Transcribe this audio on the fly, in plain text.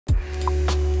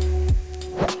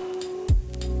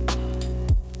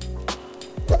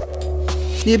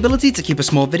The ability to keep a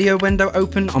small video window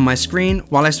open on my screen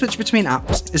while I switch between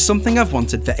apps is something I've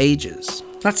wanted for ages.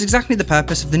 That's exactly the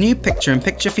purpose of the new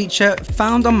picture-in-picture feature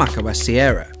found on macOS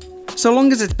Sierra. So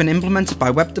long as it's been implemented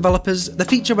by web developers, the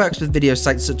feature works with video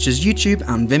sites such as YouTube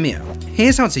and Vimeo.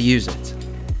 Here's how to use it.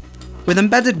 With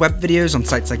embedded web videos on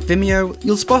sites like Vimeo,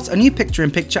 you'll spot a new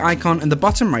picture-in-picture icon in the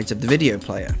bottom right of the video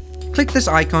player. Click this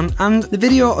icon and the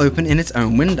video will open in its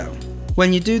own window.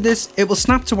 When you do this, it will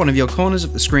snap to one of your corners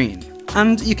of the screen,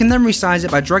 and you can then resize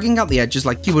it by dragging out the edges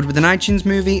like you would with an iTunes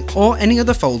movie or any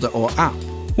other folder or app.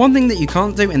 One thing that you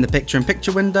can't do in the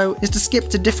picture-in-picture window is to skip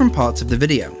to different parts of the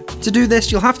video. To do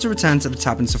this, you'll have to return to the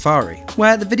tab in Safari,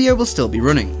 where the video will still be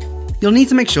running. You'll need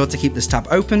to make sure to keep this tab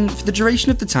open for the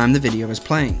duration of the time the video is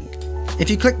playing. If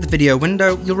you click the video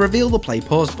window, you'll reveal the play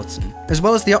pause button, as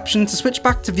well as the option to switch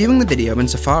back to viewing the video in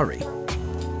Safari.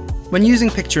 When using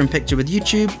picture-in-picture with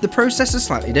YouTube, the process is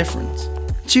slightly different.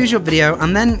 Choose your video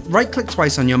and then right-click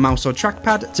twice on your mouse or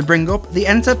trackpad to bring up the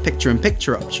Enter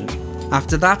Picture-in-Picture option.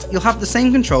 After that, you'll have the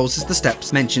same controls as the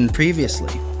steps mentioned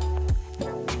previously.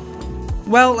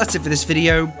 Well, that's it for this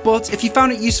video, but if you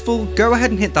found it useful, go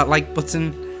ahead and hit that like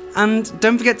button, and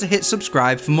don't forget to hit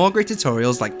subscribe for more great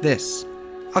tutorials like this.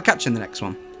 I'll catch you in the next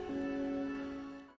one.